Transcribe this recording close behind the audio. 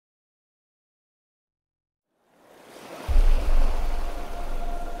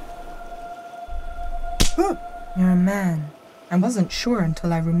You're a man. I wasn't sure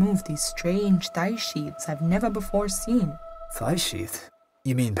until I removed these strange thigh sheaths I've never before seen. Thigh sheath?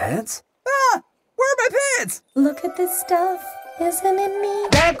 You mean pants? Ah! Where are my pants? Look at this stuff. Isn't it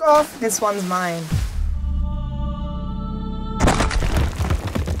neat? Back off. This one's mine.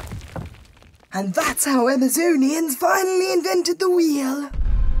 And that's how Amazonians finally invented the wheel.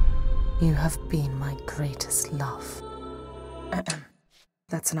 You have been my greatest love.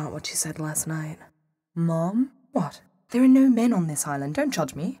 That's not what you said last night. Mom? What? There are no men on this island. Don't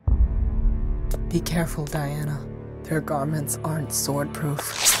judge me. Be careful, Diana. Their garments aren't sword-proof.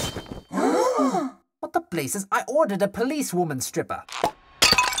 What the blazes? I ordered a policewoman stripper.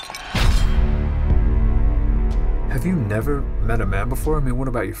 Have you never met a man before? I mean, what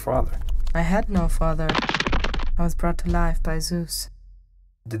about your father? I had no father. I was brought to life by Zeus.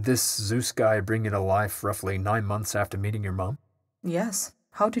 Did this Zeus guy bring you to life roughly 9 months after meeting your mom? Yes.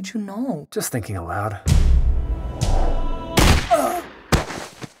 How did you know? Just thinking aloud.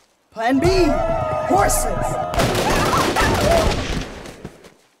 Plan B, horses.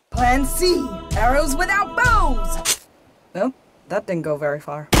 Plan C, arrows without bows. Well, that didn't go very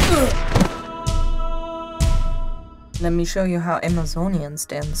far. Let me show you how Amazonian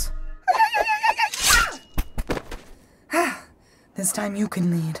stands. This time you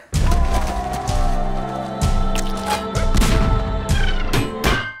can lead.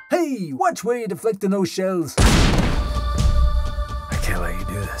 Hey, watch where you're deflecting those shells. I can't let you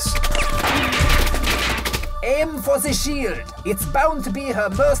do this. Aim for the shield. It's bound to be her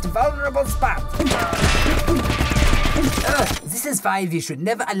most vulnerable spot. This is why we should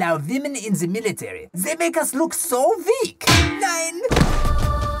never allow women in the military. They make us look so weak. 9.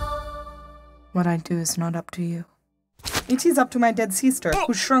 What I do is not up to you. It is up to my dead sister,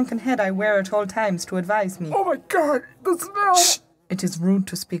 whose shrunken head I wear at all times to advise me. Oh my god, the smell! Shh! It is rude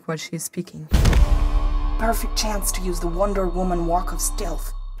to speak while she is speaking. Perfect chance to use the Wonder Woman walk of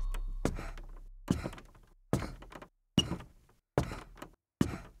stealth.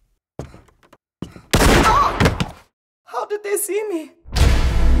 Ah! How did they see me?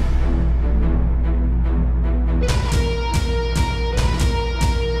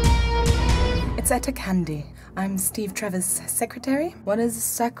 It's Etta Candy. I'm Steve Trevor's secretary. What is a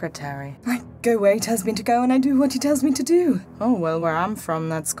secretary? I go where he tells me to go and I do what he tells me to do. Oh, well, where I'm from,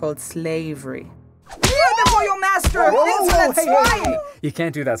 that's called slavery. Kneel before your master! Insolent swine! Hey. You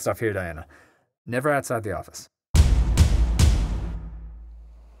can't do that stuff here, Diana. Never outside the office.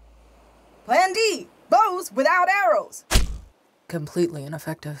 Plan D, bows without arrows. Completely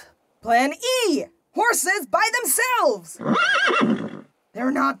ineffective. Plan E, horses by themselves.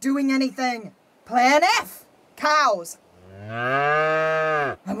 They're not doing anything. Plan F, cows.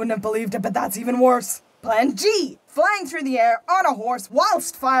 I wouldn't have believed it, but that's even worse. Plan G, flying through the air on a horse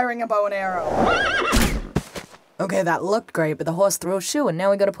whilst firing a bow and arrow. Okay, that looked great, but the horse threw a shoe and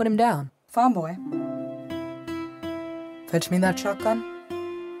now we gotta put him down. Farm boy. Fetch me that shotgun.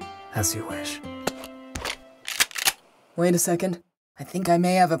 As you wish. Wait a second. I think I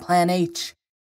may have a plan H.